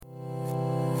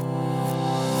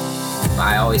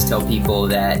I always tell people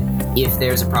that if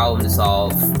there's a problem to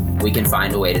solve, we can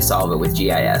find a way to solve it with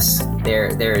GIS.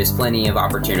 There is plenty of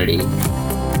opportunity.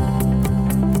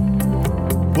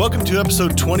 Welcome to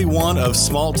episode 21 of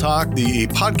Small Talk, the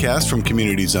podcast from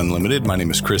Communities Unlimited. My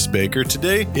name is Chris Baker.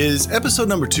 Today is episode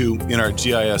number 2 in our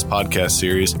GIS podcast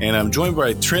series, and I'm joined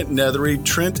by Trent Neathery.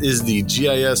 Trent is the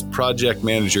GIS project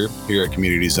manager here at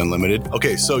Communities Unlimited.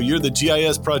 Okay, so you're the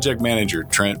GIS project manager,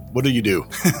 Trent. What do you do?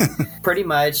 Pretty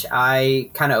much, I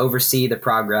kind of oversee the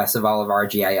progress of all of our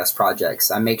GIS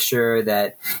projects. I make sure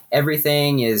that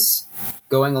everything is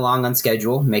going along on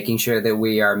schedule, making sure that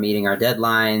we are meeting our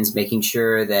deadlines, making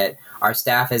sure that our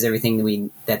staff has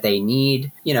everything that they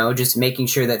need, just making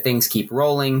sure that things keep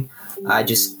rolling.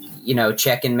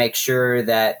 Check and make sure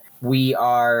that we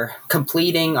are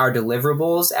completing our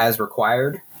deliverables as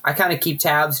required. I kind of keep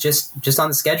tabs just on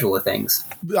the schedule of things.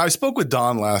 I spoke with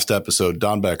Don last episode,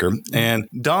 Don Becker, and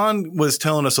Don was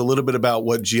telling us a little bit about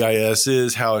what GIS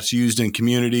is, how it's used in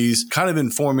communities, kind of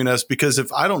informing us, because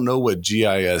if I don't know what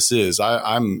GIS is,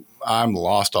 I'm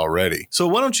lost already. So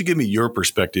why don't you give me your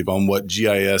perspective on what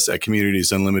GIS at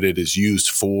Communities Unlimited is used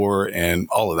for and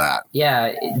all of that?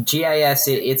 Yeah, GIS,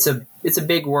 it's a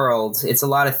big world. It's a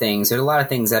lot of things. There's a lot of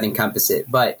things that encompass it.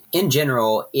 But in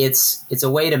general, it's a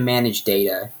way to manage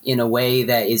data in a way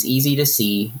that is easy to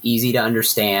see, easy to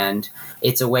understand.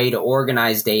 It's a way to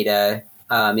organize data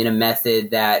in a method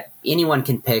that anyone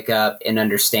can pick up and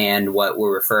understand what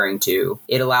we're referring to.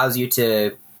 It allows you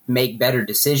to make better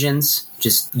decisions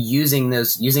just using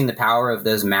the power of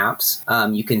those maps.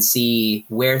 You can see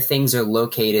where things are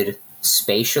located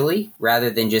spatially rather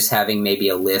than just having maybe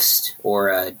a list or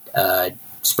a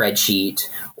spreadsheet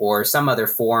or some other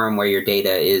form where your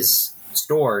data is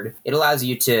stored. It allows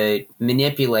you to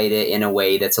manipulate it in a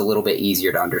way that's a little bit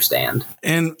easier to understand.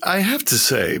 And I have to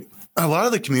say, a lot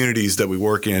of the communities that we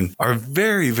work in are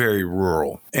very, very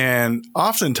rural. And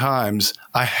oftentimes,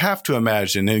 I have to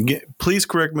imagine, and again, please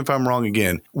correct me if I'm wrong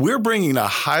again, we're bringing a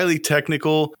highly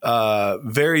technical,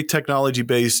 very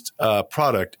technology-based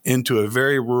product into a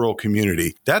very rural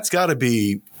community. That's got to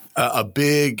be a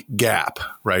big gap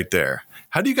right there.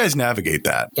 How do you guys navigate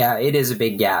that? Yeah, it is a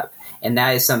big gap. And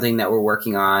that is something that we're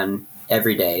working on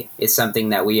every day. It's something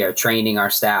that we are training our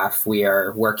staff. We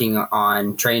are working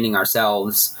on training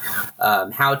ourselves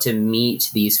how to meet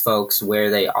these folks where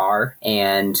they are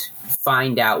and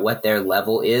find out what their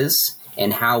level is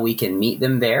and how we can meet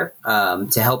them there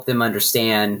to help them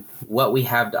understand what we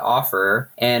have to offer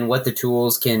and what the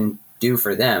tools can do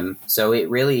for them. So it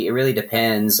really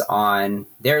depends on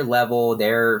their level,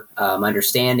 their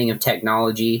understanding of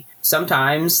technology.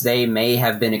 Sometimes they may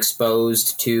have been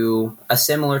exposed to a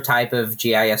similar type of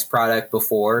GIS product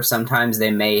before. Sometimes they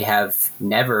may have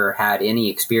never had any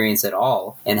experience at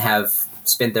all and have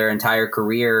spent their entire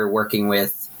career working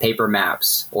with paper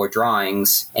maps or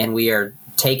drawings. And we are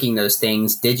taking those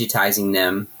things, digitizing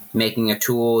them, making a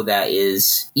tool that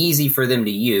is easy for them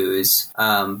to use,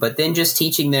 but then just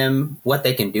teaching them what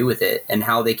they can do with it and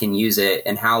how they can use it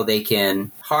and how they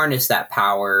can harness that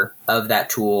power of that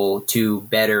tool to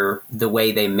better the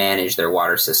way they manage their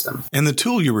water system. And the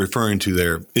tool you're referring to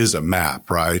there is a map,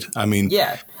 right?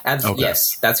 Yeah. Okay.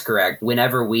 Yes, that's correct.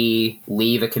 Whenever we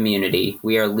leave a community,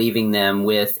 we are leaving them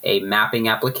with a mapping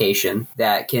application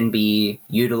that can be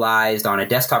utilized on a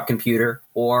desktop computer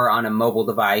or on a mobile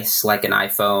device like an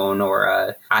iPhone or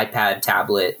an iPad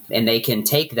tablet. And they can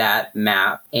take that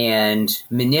map and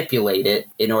manipulate it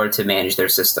in order to manage their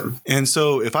system. And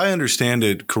so if I understand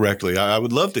it correctly, I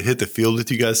would love to hit the field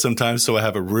with you guys sometimes so I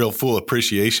have a real full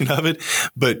appreciation of it.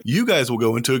 But you guys will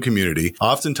go into a community.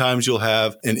 Oftentimes you'll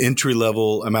have an entry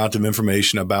level amount of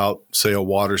information about, say, a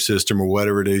water system or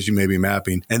whatever it is you may be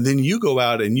mapping. And then you go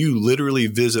out and you literally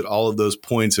visit all of those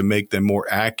points and make them more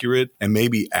accurate and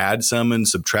maybe add some and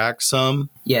subtract some.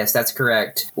 Yes, that's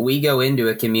correct. We go into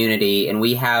a community and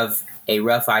we have a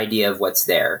rough idea of what's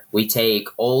there. We take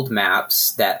old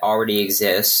maps that already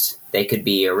exist. They could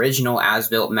be original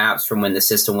as-built maps from when the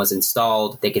system was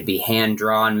installed. They could be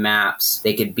hand-drawn maps.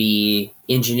 They could be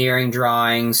engineering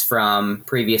drawings from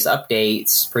previous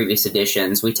updates, previous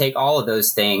editions. We take all of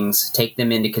those things, take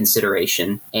them into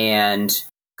consideration, and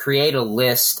create a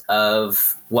list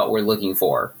of what we're looking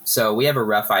for. So we have a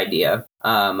rough idea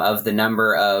of the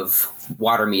number of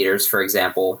water meters, for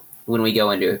example, when we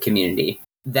go into a community.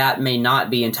 That may not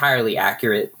be entirely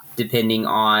accurate, depending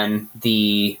on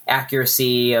the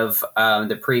accuracy of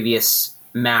the previous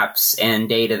maps and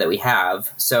data that we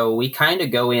have. So we kind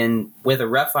of go in with a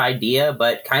rough idea,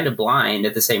 but kind of blind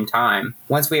at the same time.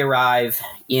 Once we arrive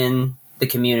in the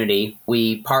community,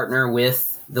 we partner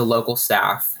with the local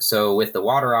staff. So with the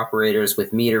water operators,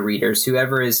 with meter readers,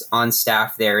 whoever is on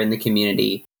staff there in the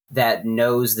community that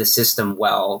knows the system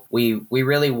well, we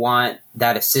really want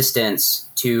that assistance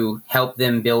to help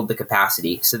them build the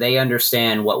capacity. So they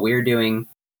understand what we're doing.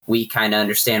 We kind of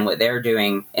understand what they're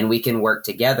doing, and we can work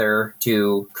together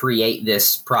to create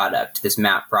this product, this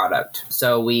map product.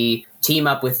 So we team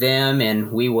up with them,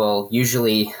 and we will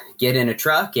usually get in a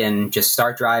truck and just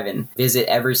start driving, visit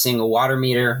every single water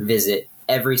meter, visit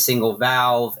every single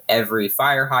valve, every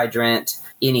fire hydrant,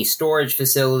 any storage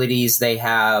facilities they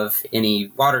have, any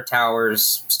water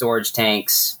towers, storage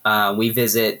tanks. We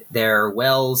visit their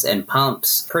wells and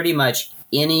pumps, pretty much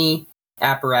any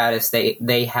apparatus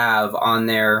they have on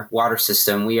their water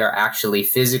system. We are actually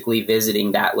physically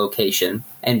visiting that location.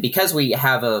 And because we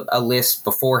have a list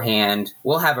beforehand,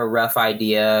 we'll have a rough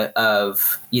idea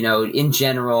of, in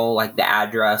general, like the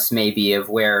address maybe of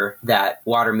where that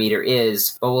water meter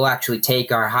is, but we'll actually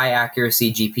take our high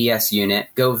accuracy GPS unit,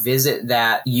 go visit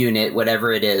that unit,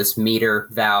 whatever it is, meter,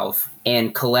 valve,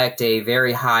 and collect a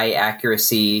very high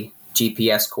accuracy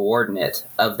GPS coordinate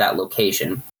of that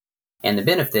location. And the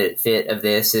benefit of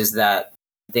this is that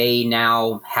they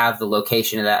now have the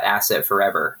location of that asset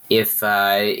forever. If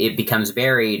it becomes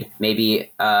buried,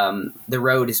 maybe the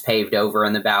road is paved over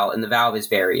and the valve is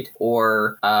buried,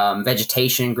 or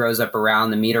vegetation grows up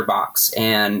around the meter box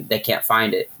and they can't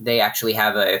find it. They actually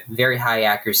have a very high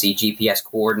accuracy GPS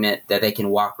coordinate that they can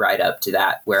walk right up to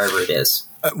that wherever it is.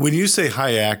 When you say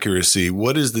high accuracy,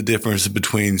 what is the difference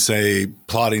between, say,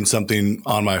 plotting something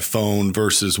on my phone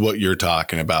versus what you're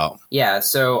talking about? Yeah,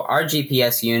 so our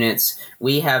GPS units,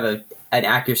 we have an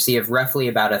accuracy of roughly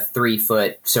about a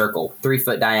 3-foot circle,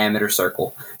 3-foot diameter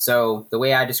circle. So the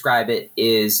way I describe it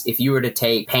is if you were to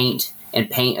take paint and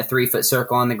paint a 3-foot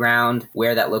circle on the ground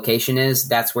where that location is,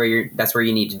 that's where you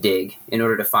need to dig in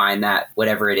order to find that,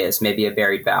 whatever it is, maybe a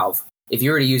buried valve. If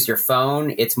you were to use your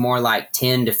phone, it's more like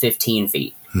 10 to 15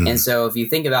 feet. And so if you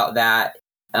think about that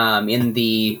in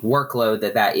the workload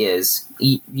that is,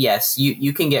 yes,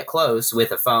 you can get close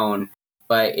with a phone,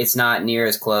 but it's not near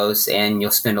as close, and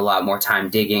you'll spend a lot more time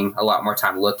digging, a lot more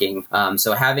time looking.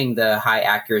 So having the high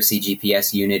accuracy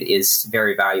GPS unit is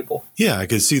very valuable. Yeah, I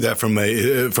could see that from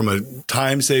a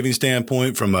time saving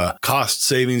standpoint, from a cost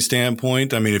saving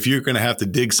standpoint. I mean, if you're going to have to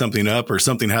dig something up or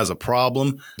something has a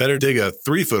problem, better dig a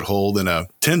 3-foot hole than a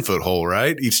 10-foot hole,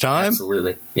 right? Each time?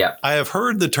 Absolutely. Yeah. I have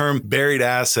heard the term buried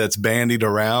assets bandied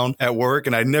around at work,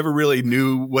 and I never really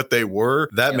knew what they were.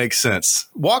 That makes sense.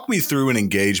 Walk me through an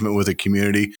engagement with a community.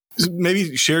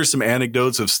 Maybe share some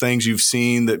anecdotes of things you've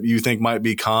seen that you think might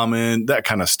be common, that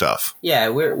kind of stuff. Yeah,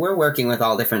 we're working with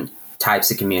all different types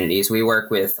of communities. We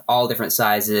work with all different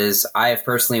sizes. I have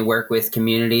personally worked with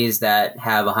communities that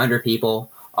have 100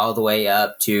 people all the way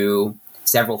up to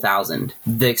several thousand.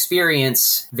 The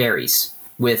experience varies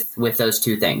with those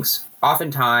two things.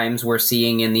 Oftentimes, we're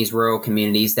seeing in these rural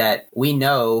communities that we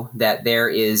know that there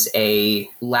is a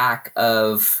lack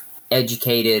of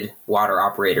educated water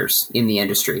operators in the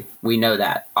industry. We know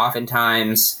that.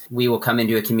 Oftentimes, we will come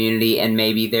into a community and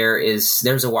maybe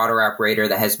there's a water operator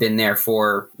that has been there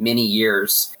for many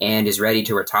years and is ready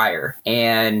to retire.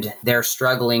 And they're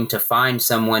struggling to find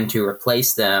someone to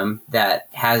replace them that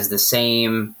has the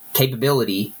same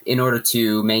capability in order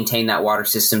to maintain that water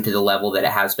system to the level that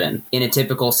it has been. In a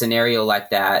typical scenario like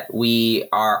that, we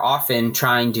are often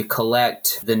trying to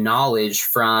collect the knowledge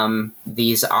from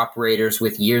these operators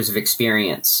with years of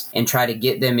experience and try to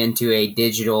get them into a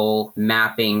digital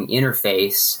mapping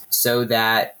interface so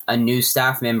that a new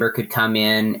staff member could come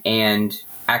in and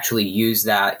actually use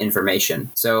that information.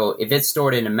 So if it's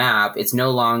stored in a map, it's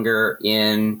no longer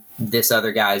in this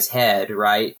other guy's head,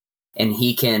 right? And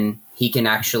he can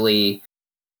actually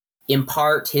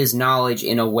impart his knowledge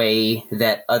in a way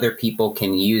that other people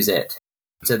can use it.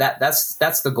 So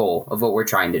that's the goal of what we're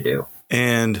trying to do.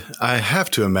 And I have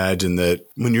to imagine that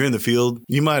when you're in the field,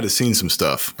 you might have seen some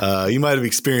stuff. You might have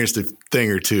experienced a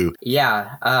thing or two.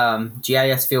 Yeah.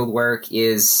 GIS field work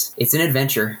it's an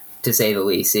adventure, to say the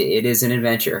least. It is an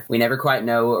adventure. We never quite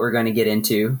know what we're going to get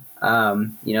into.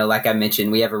 Like I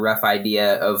mentioned, we have a rough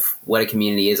idea of what a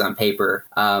community is on paper.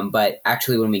 But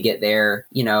actually when we get there,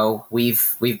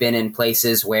 we've been in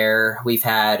places where we've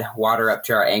had water up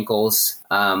to our ankles.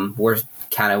 We're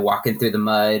kind of walking through the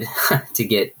mud to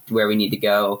get where we need to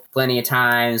go. Plenty of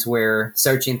times we're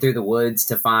searching through the woods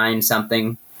to find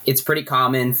something. It's pretty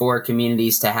common for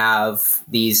communities to have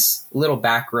these little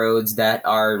back roads that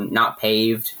are not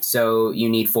paved, so you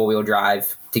need 4-wheel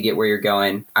drive to get where you're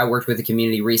going. I worked with a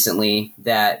community recently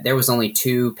that there was only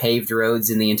 2 paved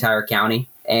roads in the entire county.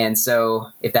 And so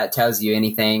if that tells you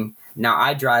anything, now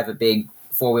I drive a big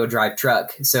four-wheel drive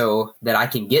truck so that I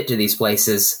can get to these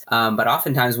places. But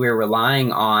oftentimes we're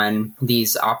relying on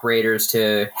these operators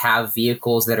to have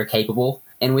vehicles that are capable.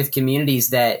 And with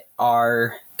communities that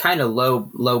are kind of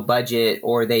low budget,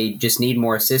 or they just need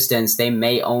more assistance, they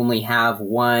may only have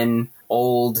one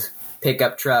old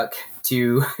pickup truck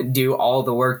to do all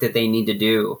the work that they need to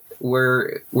do.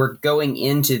 We're going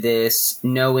into this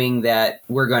knowing that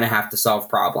we're going to have to solve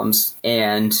problems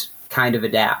and kind of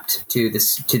adapt to the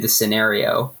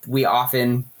scenario. We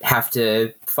often have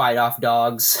to fight off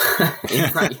dogs in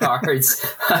front yards.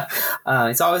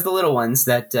 It's always the little ones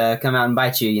that come out and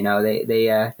bite you. You know,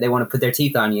 they want to put their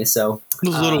teeth on you. So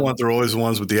those little ones are always the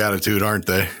ones with the attitude, aren't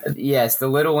they? Yes, the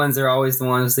little ones are always the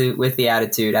ones with the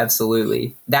attitude.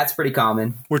 Absolutely. That's pretty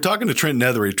common. We're talking to Trent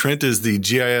Neathery. Trent is the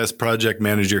GIS project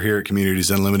manager here at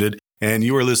Communities Unlimited. And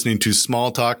you are listening to Small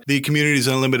Talk, the Communities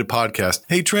Unlimited podcast.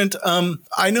 Hey, Trent,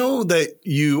 I know that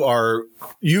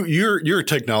you're a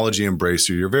technology embracer.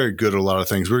 You're very good at a lot of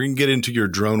things. We're going to get into your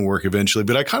drone work eventually,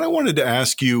 but I kind of wanted to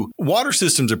ask you, water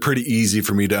systems are pretty easy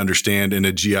for me to understand in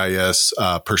a GIS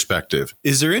perspective.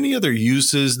 Is there any other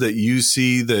uses that you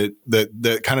see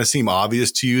that kind of seem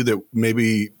obvious to you that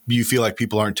maybe you feel like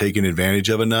people aren't taking advantage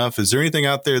of enough? Is there anything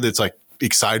out there that's like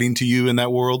exciting to you in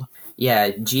that world? Yeah,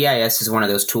 GIS is one of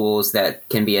those tools that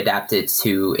can be adapted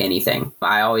to anything.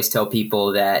 I always tell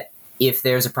people that if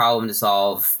there's a problem to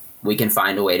solve, we can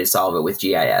find a way to solve it with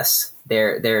GIS.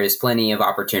 There is plenty of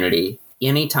opportunity.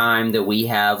 Anytime that we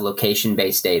have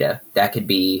location-based data, that could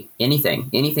be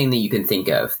anything that you can think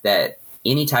of, that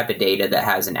any type of data that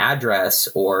has an address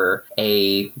or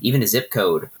even a zip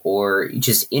code or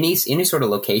just any sort of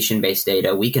location-based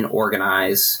data, we can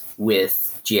organize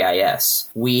with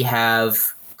GIS. We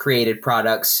have created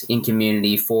products in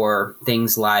community for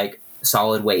things like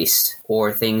solid waste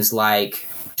or things like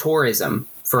tourism.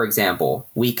 For example,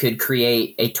 we could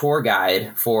create a tour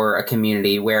guide for a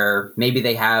community where maybe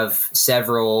they have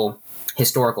several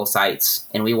historical sites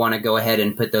and we want to go ahead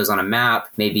and put those on a map,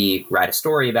 maybe write a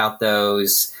story about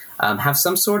those, have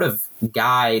some sort of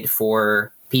guide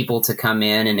for people to come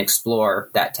in and explore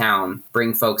that town,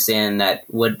 bring folks in that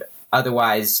would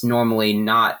otherwise normally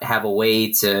not have a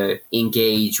way to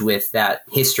engage with that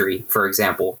history, for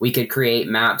example. We could create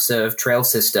maps of trail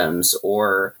systems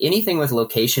or anything with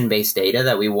location-based data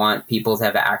that we want people to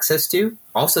have access to.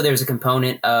 Also, there's a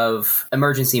component of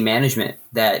emergency management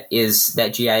that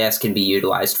GIS can be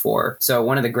utilized for. So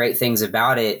one of the great things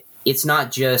about it, it's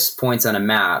not just points on a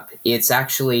map. It's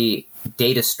actually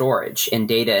data storage and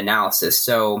data analysis.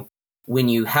 So when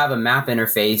you have a map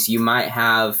interface, you might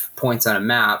have points on a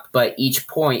map, but each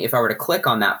point, if I were to click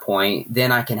on that point,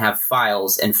 then I can have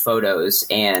files and photos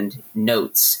and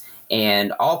notes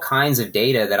and all kinds of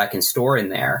data that I can store in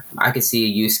there. I could see a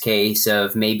use case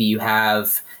of maybe you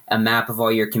have a map of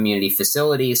all your community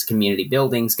facilities, community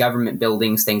buildings, government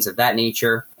buildings, things of that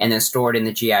nature, and then stored in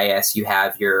the GIS, you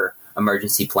have your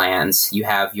emergency plans, you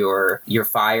have your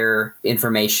fire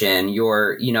information,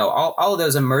 all of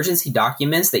those emergency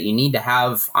documents that you need to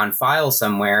have on file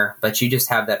somewhere, but you just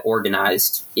have that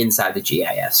organized inside the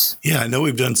GIS. Yeah, I know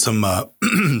we've done some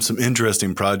some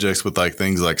interesting projects with like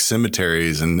things like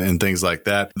cemeteries and things like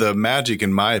that. The magic,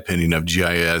 in my opinion, of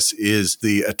GIS is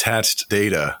the attached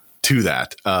data to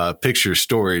that, pictures,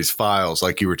 stories, files,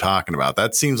 like you were talking about.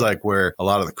 That seems like where a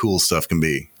lot of the cool stuff can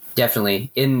be. Definitely.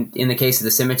 In the case of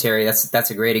the cemetery, that's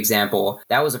a great example.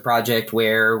 That was a project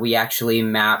where we actually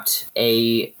mapped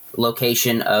a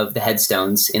location of the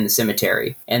headstones in the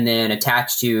cemetery. And then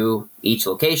attached to each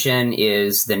location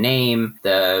is the name,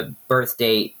 the birth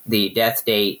date, the death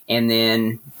date, and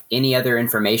then any other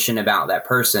information about that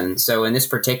person. So in this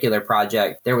particular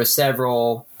project, there was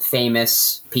several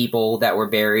famous people that were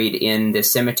buried in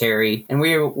this cemetery, and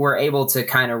we were able to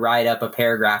kind of write up a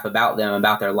paragraph about them,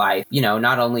 about their life,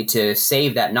 not only to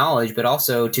save that knowledge, but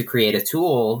also to create a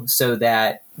tool so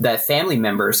that family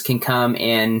members can come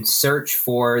and search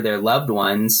for their loved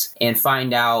ones and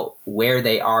find out where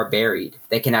they are buried.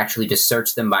 They can actually just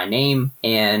search them by name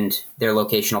and their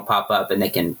location will pop up and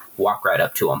they can walk right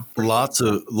up to them. Lots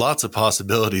of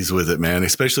possibilities with it, man,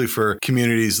 especially for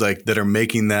communities like that are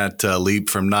making that leap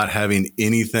from not having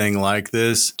anything like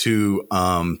this to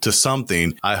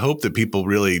something. I hope that people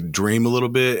really dream a little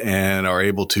bit and are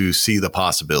able to see the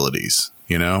possibilities.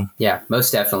 Yeah,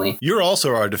 most definitely. You're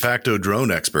also our de facto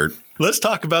drone expert. Let's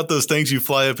talk about those things you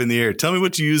fly up in the air. Tell me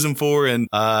what you use them for and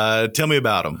tell me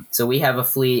about them. So we have a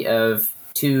fleet of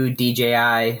 2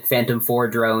 DJI Phantom 4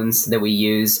 drones that we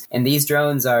use. And these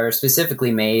drones are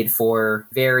specifically made for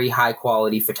very high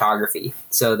quality photography.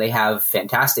 So they have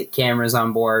fantastic cameras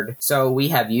on board. So we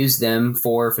have used them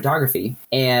for photography.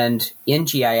 And in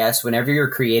GIS, whenever you're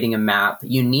creating a map,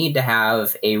 you need to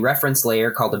have a reference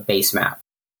layer called a base map.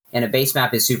 And a base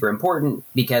map is super important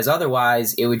because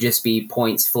otherwise it would just be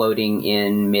points floating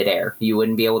in midair. You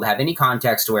wouldn't be able to have any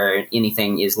context where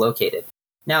anything is located.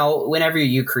 Now, whenever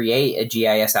you create a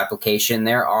GIS application,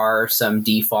 there are some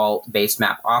default base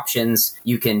map options.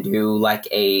 You can do like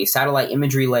a satellite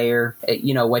imagery layer,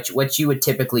 what you would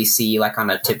typically see like on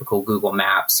a typical Google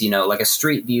Maps, like a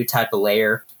street view type of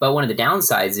layer. But one of the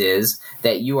downsides is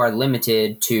that you are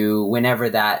limited to whenever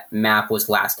that map was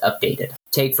last updated.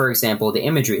 Take, for example, the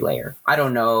imagery layer. I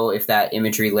don't know if that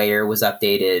imagery layer was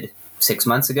updated 6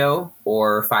 months ago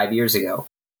or 5 years ago.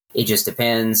 It just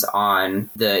depends on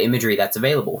the imagery that's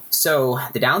available. So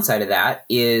the downside of that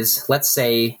is, let's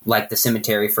say, like the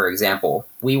cemetery, for example,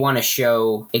 we want to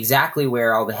show exactly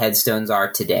where all the headstones are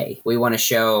today. We want to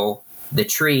show the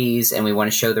trees, and we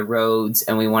want to show the roads,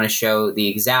 and we want to show the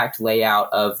exact layout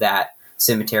of that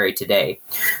cemetery today.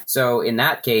 So in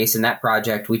that case, in that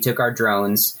project, we took our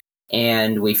drones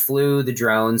and we flew the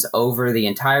drones over the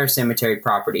entire cemetery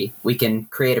property. We can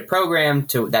create a program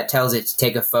that tells it to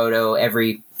take a photo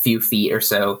every few feet or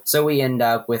so. So we end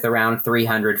up with around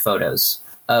 300 photos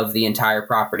of the entire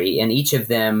property, and each of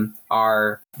them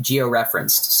are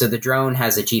geo-referenced. So the drone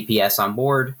has a GPS on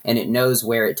board and it knows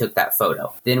where it took that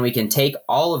photo. Then we can take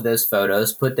all of those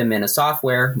photos, put them in a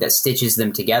software that stitches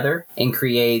them together and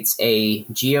creates a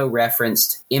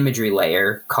geo-referenced imagery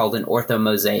layer called an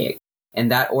orthomosaic. And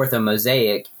that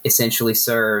orthomosaic essentially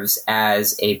serves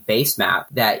as a base map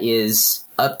that is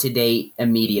up to date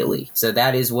immediately. So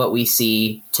that is what we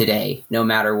see today, no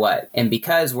matter what. And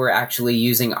because we're actually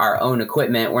using our own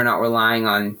equipment, we're not relying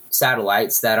on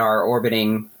satellites that are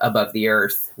orbiting above the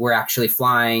Earth. We're actually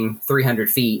flying 300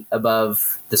 feet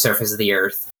above the surface of the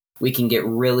Earth. We can get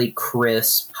really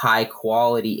crisp, high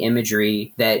quality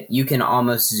imagery that you can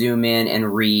almost zoom in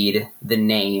and read the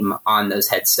name on those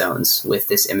headstones with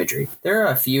this imagery. There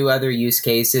are a few other use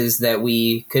cases that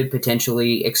we could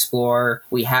potentially explore.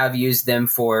 We have used them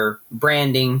for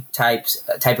branding type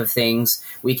of things.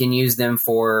 We can use them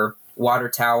for water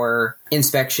tower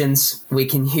inspections. We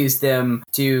can use them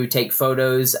to take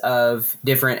photos of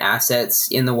different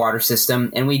assets in the water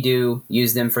system, and we do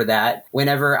use them for that.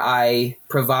 Whenever I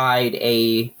provide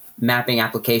a mapping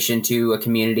application to a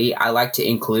community, I like to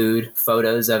include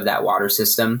photos of that water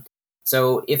system.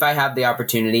 So if I have the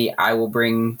opportunity, I will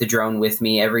bring the drone with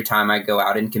me every time I go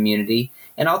out in community,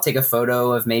 and I'll take a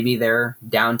photo of maybe their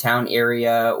downtown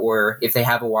area, or if they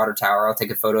have a water tower, I'll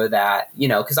take a photo of that,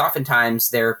 because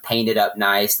oftentimes they're painted up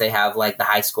nice. They have like the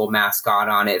high school mascot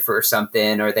on it for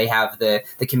something, or they have the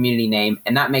community name,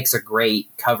 and that makes a great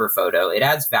cover photo. It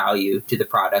adds value to the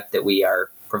product that we are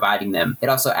providing them. It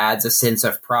also adds a sense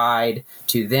of pride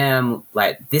to them,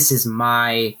 like, this is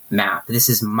my map, this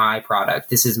is my product,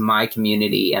 this is my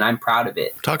community, and I'm proud of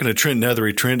it. Talking to Trent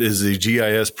Neathery. Trent is the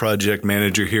GIS project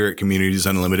manager here at Communities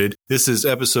Unlimited. This is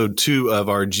episode 2 of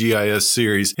our GIS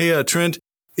series. Hey, Trent,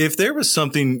 if there was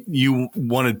something you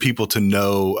wanted people to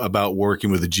know about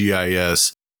working with the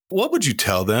GIS, what would you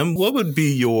tell them? What would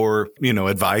be your,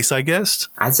 advice, I guess?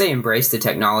 I'd say embrace the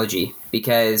technology,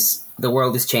 because the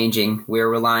world is changing. We're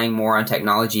relying more on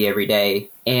technology every day.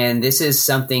 And this is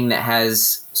something that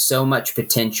has so much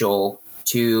potential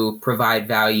to provide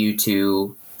value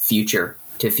to future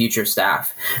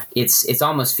staff. It's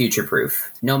almost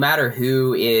future-proof. No matter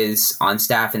who is on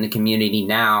staff in the community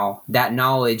now, that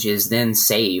knowledge is then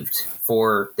saved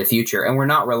for the future. And we're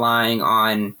not relying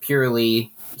on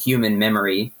purely human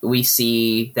memory. We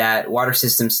see that water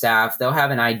system staff, they'll have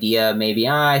an idea, maybe,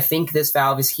 I think this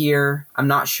valve is here. I'm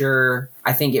not sure.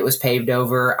 I think it was paved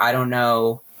over. I don't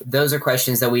know. Those are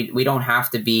questions that we don't have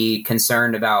to be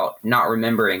concerned about not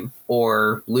remembering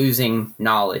or losing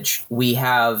knowledge. We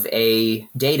have a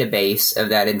database of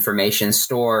that information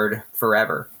stored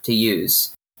forever to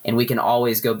use, and we can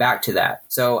always go back to that.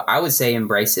 So I would say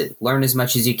embrace it. Learn as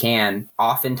much as you can.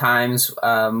 Oftentimes,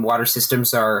 water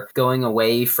systems are going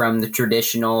away from the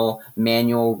traditional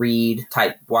manual read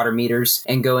type water meters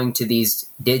and going to these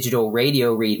digital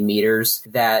radio read meters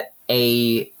that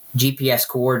a GPS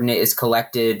coordinate is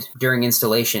collected during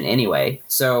installation anyway.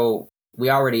 So we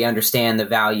already understand the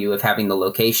value of having the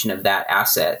location of that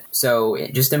asset. So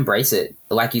just embrace it.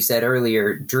 Like you said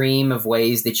earlier, dream of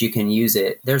ways that you can use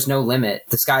it. There's no limit.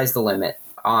 The sky's the limit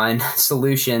on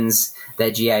solutions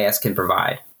that GIS can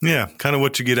provide. Yeah, kind of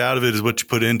what you get out of it is what you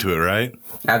put into it, right?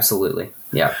 Absolutely.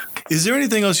 Yeah. Is there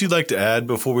anything else you'd like to add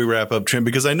before we wrap up, Trent?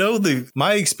 Because I know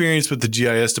my experience with the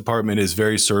GIS department is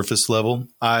very surface level.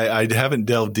 I haven't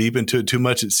delved deep into it too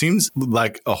much. It seems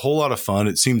like a whole lot of fun.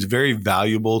 It seems very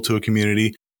valuable to a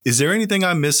community. Is there anything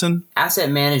I'm missing? Asset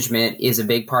management is a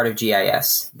big part of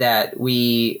GIS that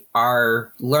we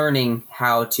are learning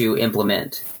how to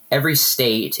implement. Every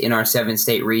state in our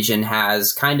 7-state region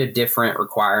has kind of different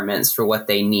requirements for what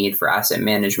they need for asset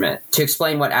management. To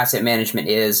explain what asset management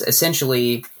is,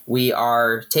 essentially, we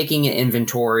are taking an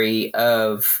inventory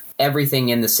of everything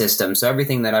in the system. So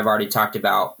everything that I've already talked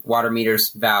about, water meters,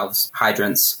 valves,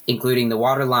 hydrants, including the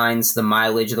water lines, the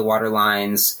mileage of the water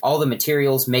lines, all the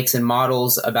materials, makes and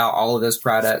models about all of those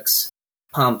products,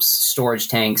 pumps, storage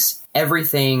tanks,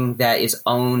 everything that is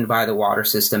owned by the water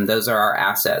system. Those are our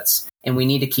assets. And we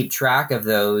need to keep track of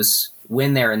those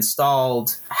when they're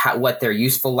installed, what their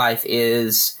useful life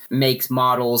is, makes,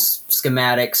 models,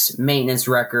 schematics, maintenance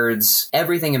records,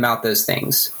 everything about those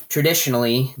things.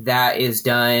 Traditionally, that is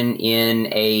done in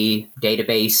a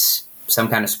database, some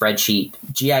kind of spreadsheet.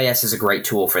 GIS is a great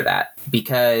tool for that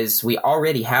because we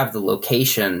already have the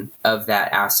location of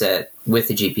that asset with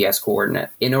the GPS coordinate.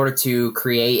 In order to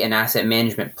create an asset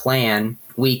management plan,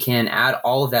 we can add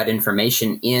all of that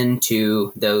information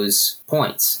into those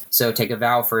points. So take a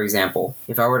valve, for example.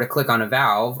 If I were to click on a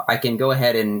valve, I can go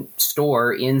ahead and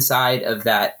store inside of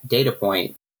that data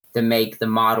point the make, the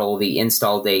model, the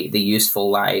install date, the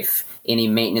useful life, any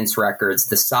maintenance records,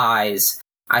 the size.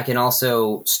 I can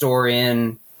also store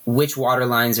in which water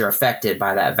lines are affected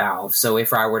by that valve. So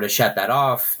if I were to shut that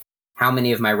off, how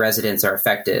many of my residents are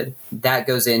affected? That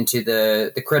goes into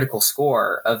the critical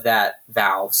score of that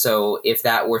valve. So if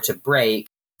that were to break,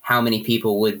 how many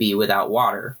people would be without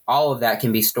water? All of that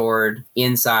can be stored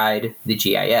inside the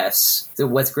GIS. So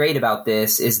what's great about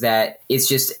this is that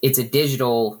it's a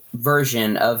digital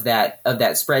version of that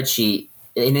spreadsheet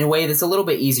in a way that's a little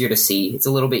bit easier to see. It's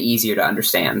a little bit easier to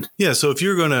understand. Yeah. So if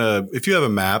you have a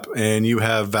map and you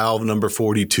have valve number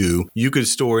 42, you could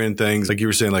store in things like you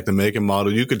were saying, like the make and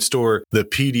model. You could store the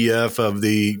PDF of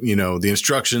the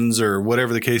instructions or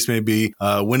whatever the case may be,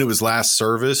 when it was last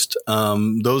serviced,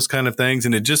 those kind of things.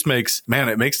 And it just makes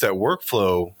that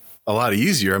workflow a lot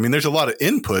easier. I mean, there's a lot of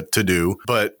input to do,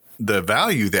 but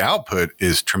the output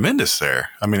is tremendous there.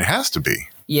 I mean, it has to be.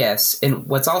 Yes, and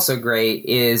what's also great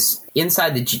is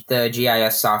inside the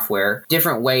GIS software,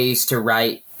 different ways to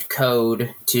write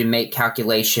code to make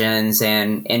calculations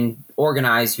and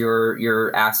organize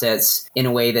your assets in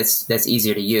a way that's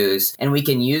easier to use. And we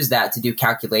can use that to do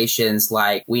calculations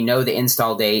like we know the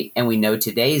install date and we know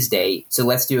today's date. So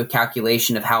let's do a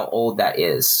calculation of how old that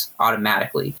is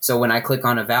automatically. So when I click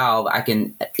on a valve, I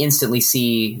can instantly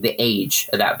see the age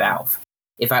of that valve.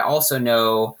 If I also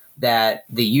know that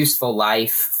the useful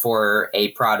life for a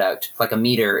product, like a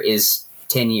meter, is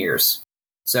 10 years.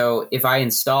 So if I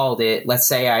installed it, let's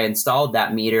say I installed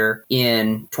that meter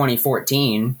in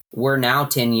 2014, we're now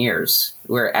 10 years.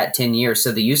 We're at 10 years.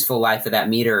 So the useful life of that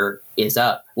meter is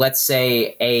up. Let's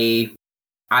say a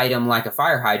item like a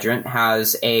fire hydrant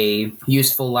has a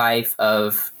useful life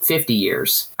of 50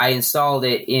 years. I installed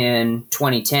it in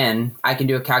 2010. I can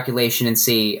do a calculation and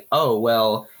see, oh,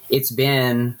 well, it's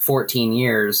been 14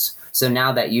 years, so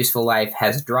now that useful life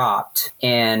has dropped,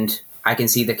 and I can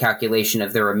see the calculation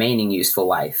of the remaining useful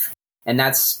life. And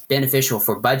that's beneficial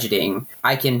for budgeting.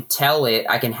 I can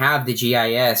have the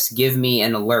GIS give me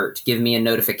an alert, give me a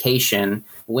notification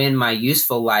when my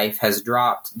useful life has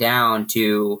dropped down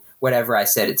to whatever I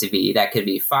set it to be. That could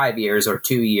be 5 years or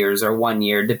 2 years or 1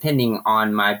 year, depending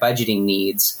on my budgeting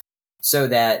needs, so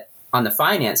that on the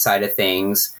finance side of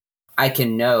things, I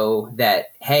can know that,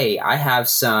 hey, I have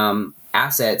some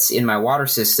assets in my water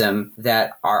system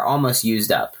that are almost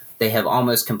used up. They have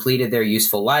almost completed their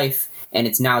useful life, and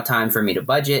it's now time for me to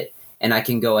budget. And I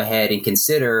can go ahead and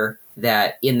consider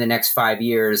that in the next 5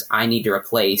 years, I need to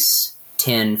replace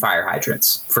 10 fire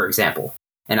hydrants, for example.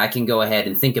 And I can go ahead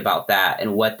and think about that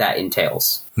and what that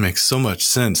entails. Makes so much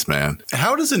sense, man.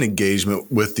 How does an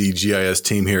engagement with the GIS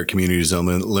team here at Community Zone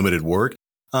Limited work?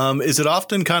 Is it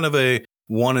often kind of a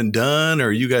one and done, or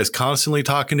are you guys constantly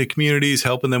talking to communities,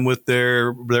 helping them with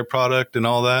their product and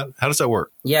all that? How does that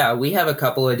work? Yeah, we have a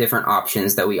couple of different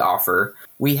options that we offer.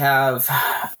 We have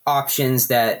options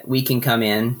that we can come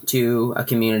in to a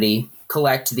community,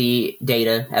 collect the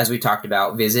data, as we talked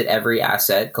about, visit every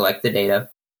asset, collect the data.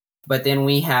 But then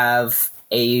we have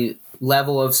a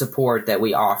level of support that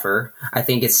we offer. I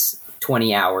think it's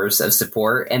 20 hours of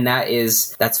support. And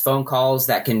that's phone calls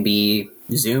that can be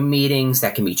Zoom meetings,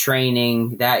 that can be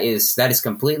training. That is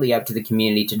completely up to the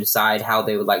community to decide how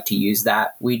they would like to use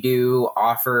that. We do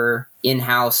offer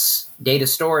in-house data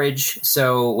storage.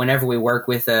 So whenever we work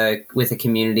with a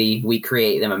community, we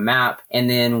create them a map, and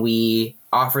then we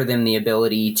offer them the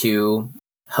ability to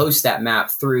host that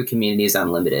map through Communities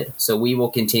Unlimited. So we will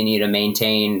continue to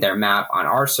maintain their map on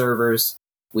our servers.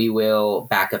 We will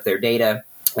back up their data,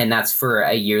 and that's for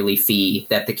a yearly fee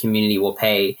that the community will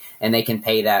pay, and they can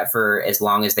pay that for as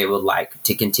long as they would like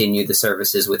to continue the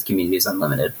services with Communities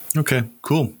Unlimited. Okay,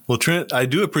 cool. Well, Trent, I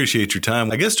do appreciate your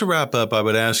time. I guess to wrap up, I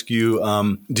would ask you,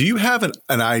 do you have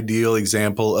an ideal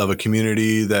example of a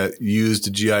community that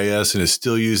used GIS and is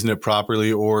still using it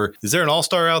properly, or is there an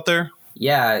all-star out there?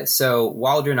 Yeah, so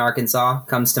Waldron, Arkansas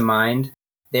comes to mind.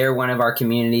 They're one of our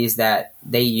communities that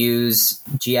they use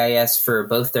GIS for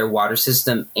both their water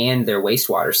system and their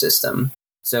wastewater system.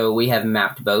 So we have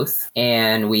mapped both,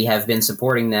 and we have been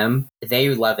supporting them.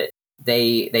 They love it.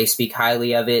 They speak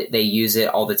highly of it. They use it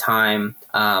all the time.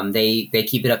 They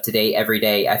keep it up to date every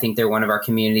day. I think they're one of our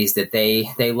communities that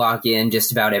they log in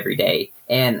just about every day.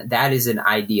 And that is an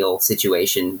ideal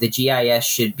situation. The GIS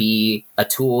should be a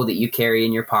tool that you carry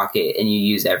in your pocket and you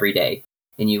use every day.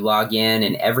 And you log in,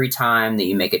 and every time that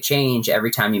you make a change, every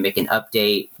time you make an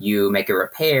update, you make a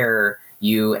repair,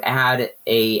 you add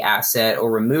a asset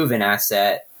or remove an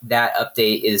asset,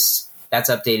 that's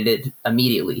updated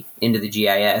immediately into the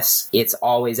GIS. It's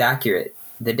always accurate.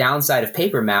 The downside of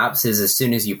paper maps is as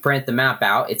soon as you print the map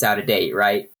out, it's out of date,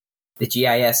 right? The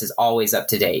GIS is always up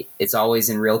to date. It's always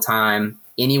in real time.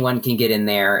 Anyone can get in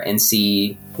there and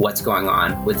see what's going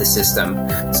on with the system.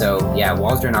 So yeah,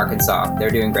 Waldron, Arkansas,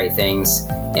 they're doing great things,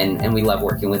 and we love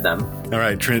working with them. All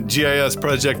right, Trent, GIS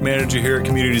project manager here at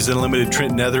Communities Unlimited,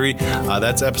 Trent Neathery.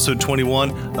 That's episode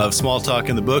 21 of Small Talk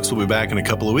in the Books. We'll be back in a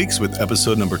couple of weeks with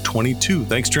episode number 22.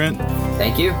 Thanks, Trent.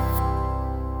 Thank you.